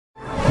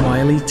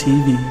Wiley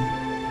TV.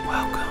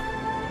 Welcome.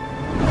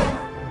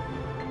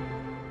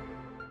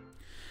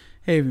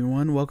 Hey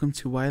everyone, welcome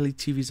to Wiley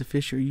TV's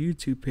official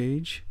YouTube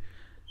page.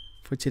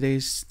 For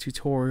today's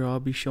tutorial, I'll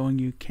be showing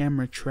you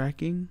camera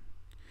tracking.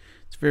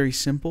 It's very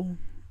simple.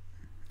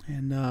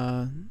 And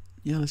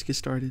yeah, let's get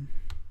started.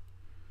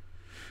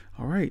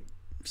 Alright,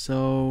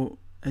 so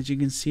as you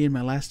can see in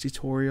my last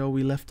tutorial,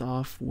 we left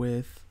off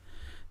with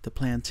the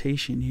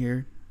plantation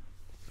here.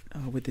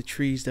 With the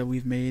trees that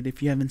we've made.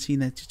 If you haven't seen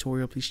that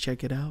tutorial, please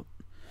check it out.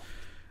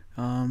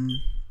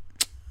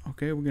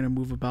 Okay, we're gonna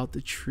move about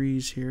the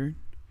trees here,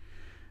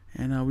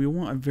 and we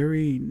want a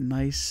very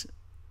nice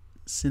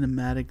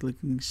cinematic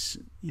looking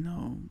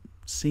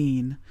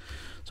scene.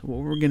 So what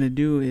we're gonna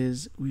do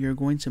is we are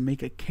going to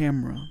make a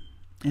camera,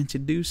 and to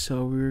do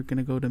so we're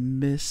gonna go to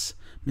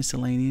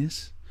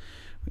miscellaneous.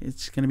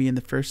 It's gonna be in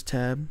the first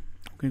tab.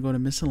 We're gonna go to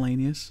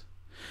miscellaneous,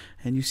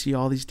 and you see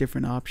all these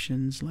different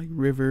options like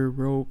river,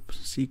 rope,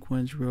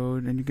 sequence,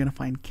 road, and you're gonna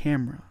find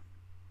camera,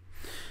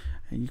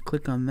 and you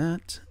click on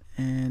that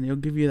and it'll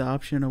give you the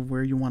option of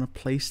where you want to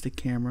place the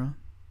camera.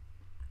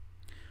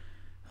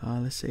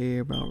 Let's say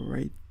about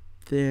right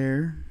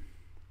there.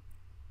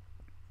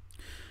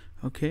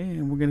 Okay,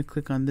 and we're gonna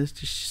click on this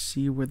to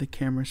see where the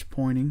camera is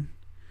pointing,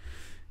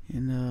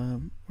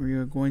 and we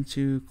are going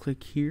to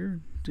click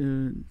here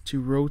to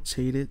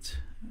rotate it.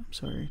 I'm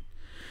sorry.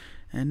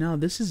 And now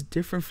this is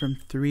different from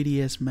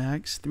 3ds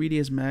Max.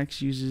 3ds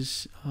Max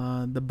uses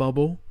the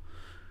bubble,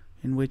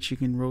 in which you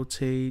can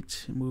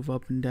rotate, move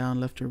up and down,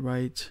 left or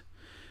right,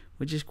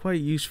 which is quite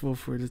useful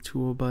for the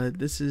tool, but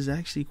this is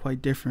actually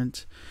quite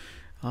different.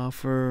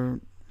 For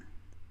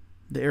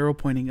the arrow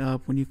pointing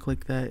up, when you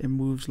click that, it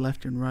moves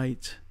left and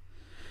right,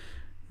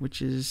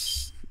 which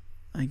is,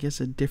 I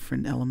guess, a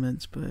different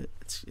element, but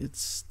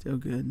it's still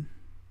good.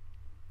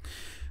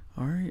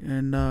 Alright,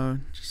 and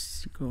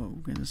we're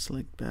gonna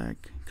select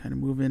back, kind of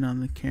move in on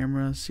the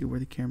camera, see where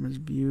the camera's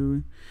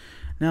view.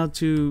 Now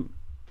to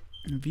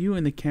view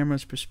in the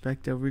camera's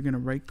perspective, we're gonna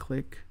right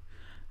click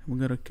and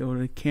we're gonna go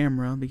to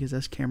camera, because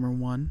that's camera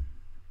 1,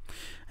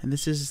 and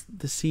this is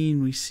the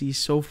scene we see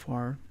so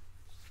far.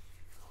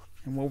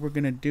 And what we're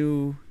gonna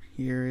do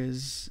here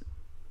is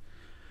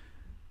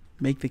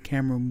make the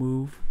camera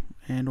move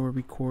and or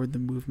record the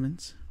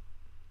movements.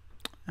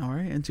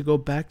 Alright, and to go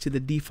back to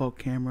the default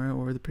camera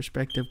or the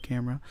perspective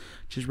camera,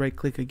 just right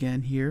click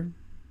again here,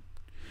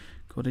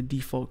 go to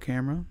default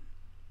camera,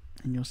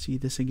 and you'll see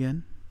this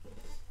again.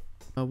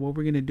 What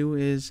we're going to do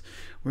is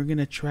we're going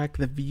to track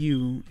the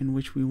view in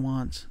which we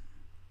want.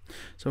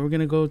 So we're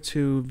going to go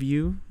to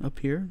view up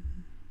here,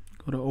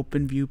 go to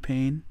open view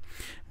pane,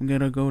 we're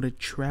going to go to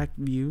track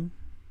view,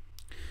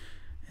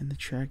 and the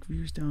track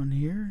view is down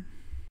here.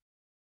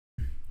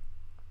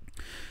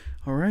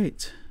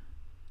 Alright,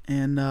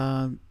 and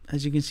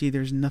as you can see,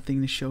 there's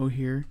nothing to show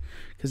here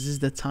because this is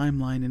the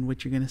timeline in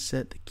which you're going to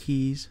set the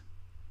keys.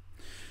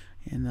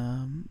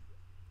 And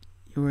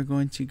you are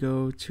going to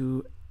go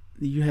to,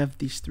 you have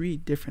these 3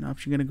 different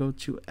options. You're going to go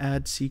to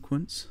add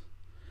sequence,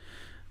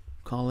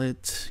 call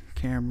it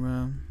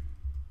camera,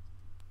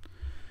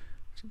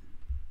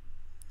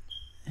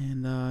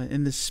 and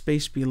in the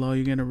space below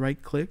you're going to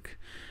right click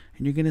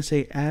and you're going to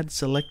say add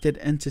selected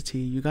entity.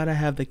 You got to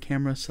have the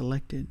camera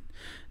selected.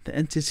 The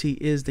entity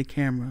is the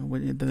camera,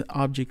 the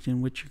object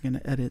in which you're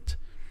going to edit.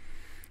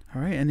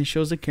 Alright, and it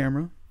shows the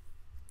camera,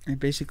 and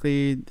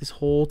basically this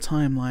whole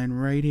timeline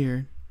right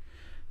here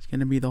is going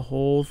to be the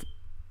whole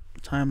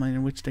timeline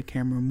in which the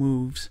camera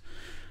moves.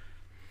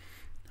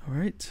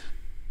 Alright,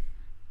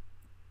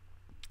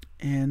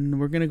 and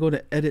we're going to go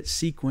to edit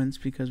sequence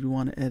because we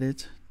want to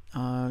edit.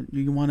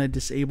 You want to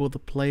disable the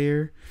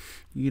player.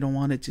 You don't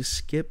want it to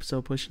skip,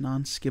 so push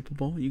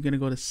non-skippable. You're going to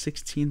go to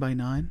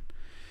 16:9.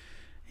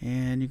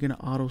 And you're going to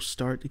auto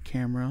start the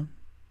camera,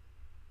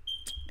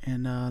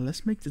 and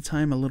let's make the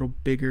time a little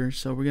bigger,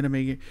 so we're going to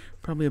make it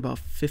probably about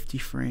 50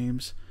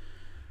 frames.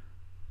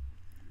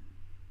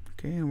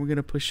 Okay, and we're going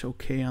to push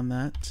OK on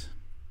that,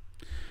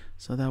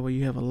 so that way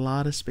you have a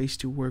lot of space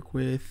to work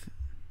with,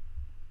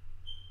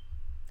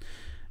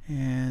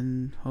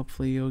 and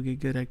hopefully you'll get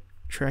good at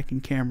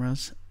tracking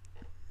cameras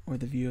or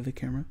the view of the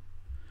camera.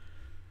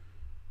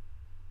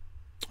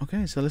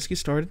 Okay, so let's get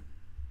started.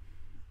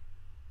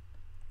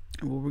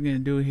 What we're going to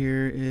do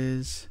here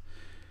is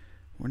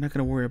we're not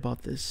going to worry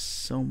about this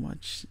so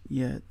much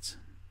yet.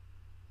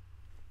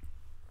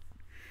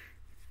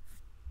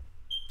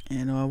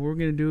 And what we're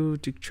going to do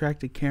to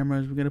track the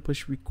cameras, we're going to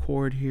push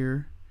record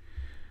here.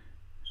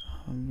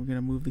 We're going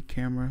to move the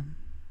camera.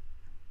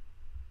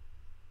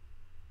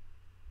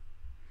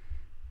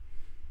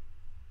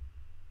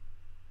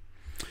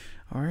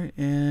 Alright,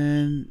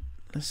 and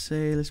let's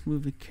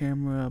move the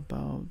camera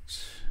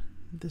about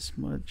this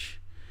much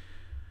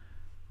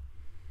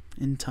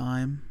in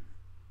time,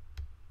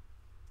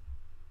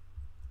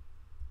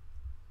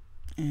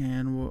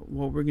 and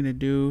what we're gonna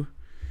do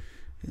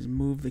is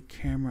move the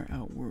camera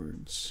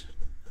outwards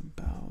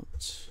about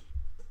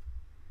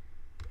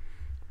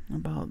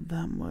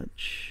that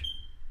much.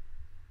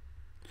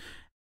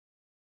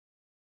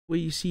 What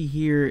you see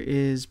here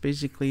is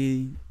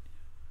basically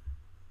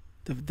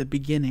the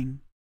beginning.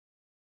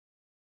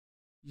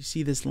 You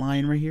see this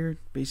line right here?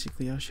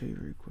 Basically, I'll show you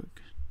very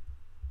quick.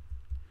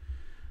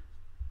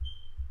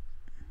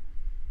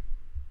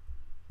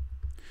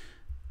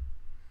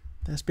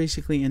 That's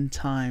basically in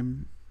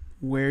time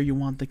where you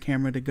want the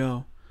camera to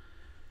go.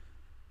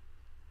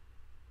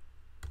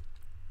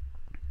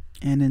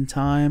 And in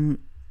time,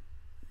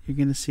 you're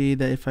going to see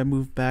that if I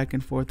move back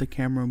and forth, the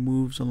camera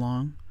moves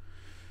along.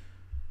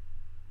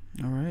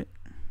 Alright.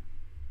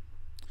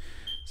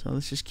 So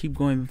let's just keep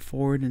going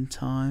forward in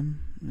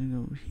time. Let me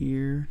go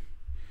here.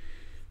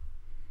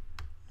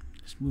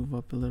 Just move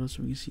up a little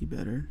so we can see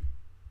better.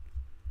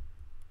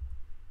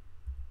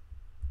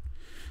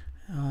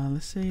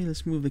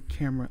 Let's move the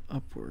camera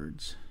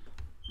upwards.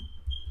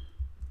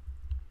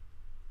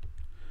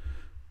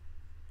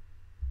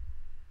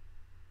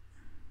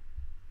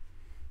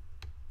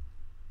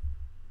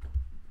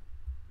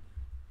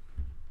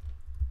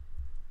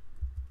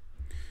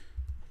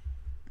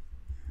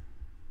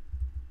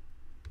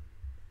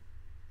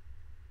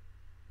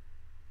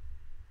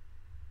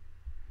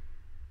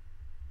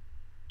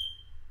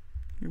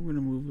 Here we're going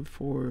to move it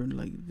forward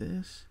like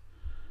this.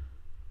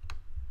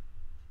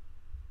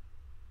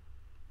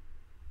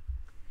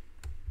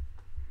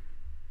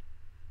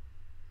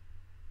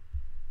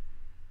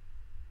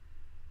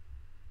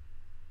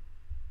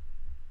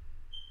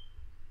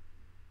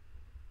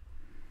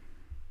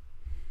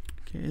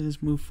 Okay,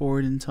 let's move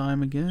forward in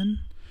time again.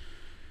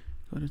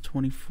 Go to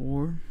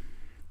 24.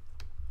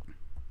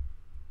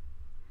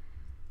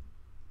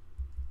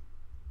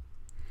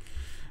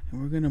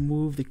 And we're going to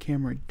move the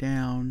camera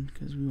down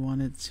because we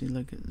want it to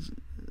look as...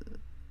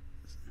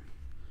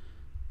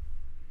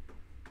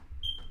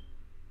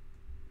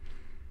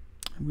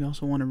 We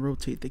also want to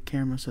rotate the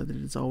camera so that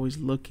it's always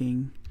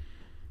looking.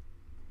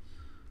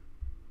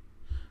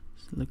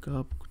 Just look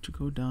up to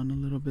go down a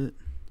little bit.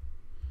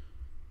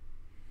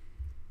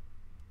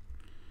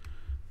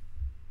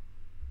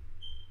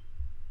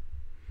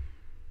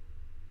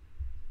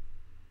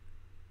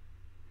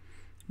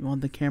 We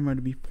want the camera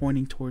to be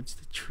pointing towards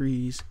the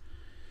trees,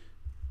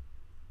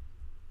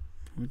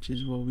 which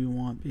is what we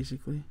want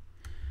basically.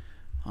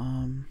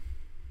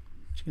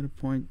 Just gonna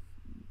point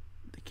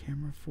the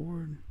camera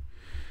forward.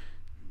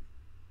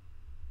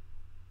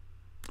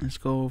 Let's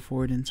go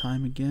forward in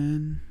time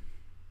again.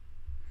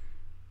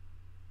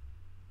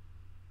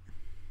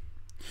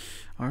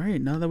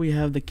 Alright, now that we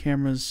have the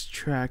cameras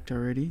tracked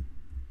already,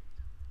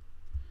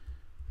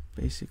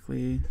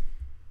 basically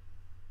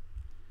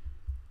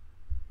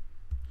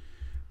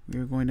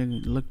we're going to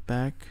look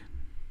back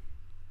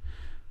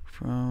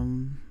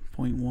from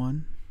point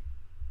 1,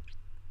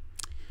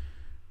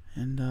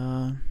 and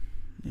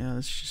yeah,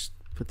 let's just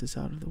put this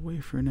out of the way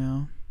for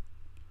now.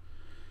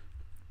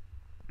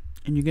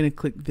 And you're gonna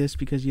click this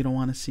because you don't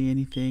want to see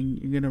anything.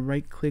 You're gonna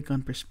right click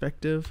on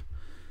perspective.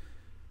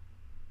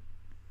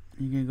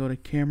 You're gonna go to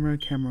camera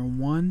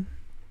 1.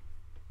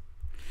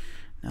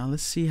 Now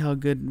let's see how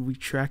good we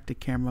track the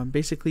camera.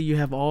 Basically, you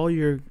have all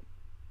your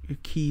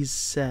keys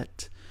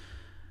set.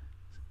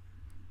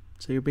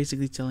 So you're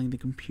basically telling the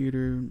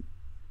computer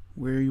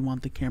where you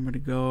want the camera to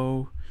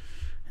go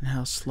and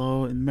how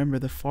slow. And remember,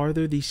 the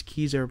farther these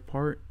keys are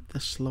apart, the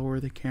slower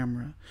the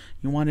camera.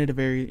 You want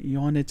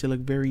it to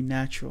look very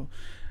natural.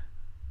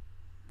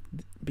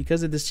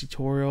 Because of this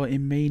tutorial, it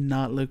may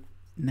not look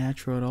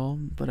natural at all,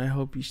 but I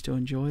hope you still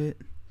enjoy it.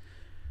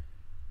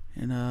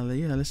 And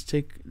yeah, let's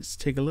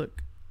take a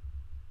look.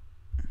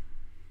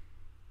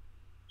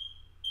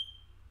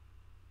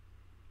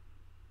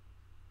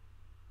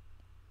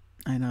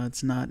 I know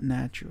it's not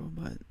natural,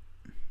 but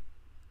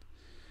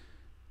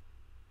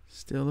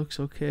still looks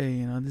okay.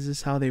 You know, this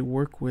is how they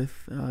work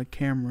with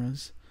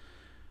cameras.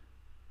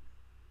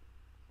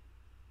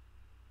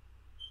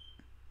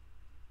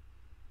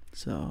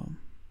 So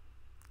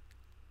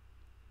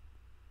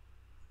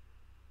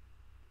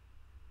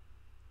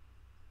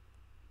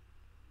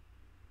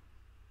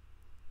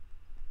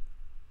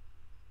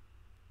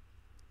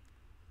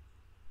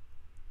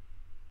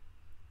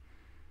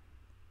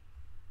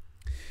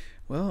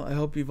well, I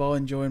hope you've all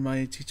enjoyed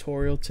my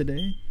tutorial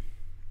today.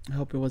 I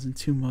hope it wasn't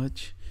too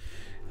much.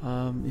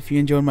 If you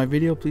enjoyed my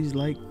video, please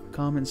like,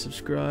 comment,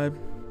 subscribe,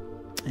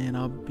 and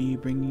I'll be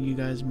bringing you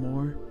guys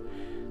more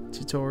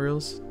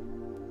tutorials.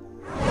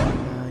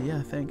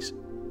 Yeah, thanks.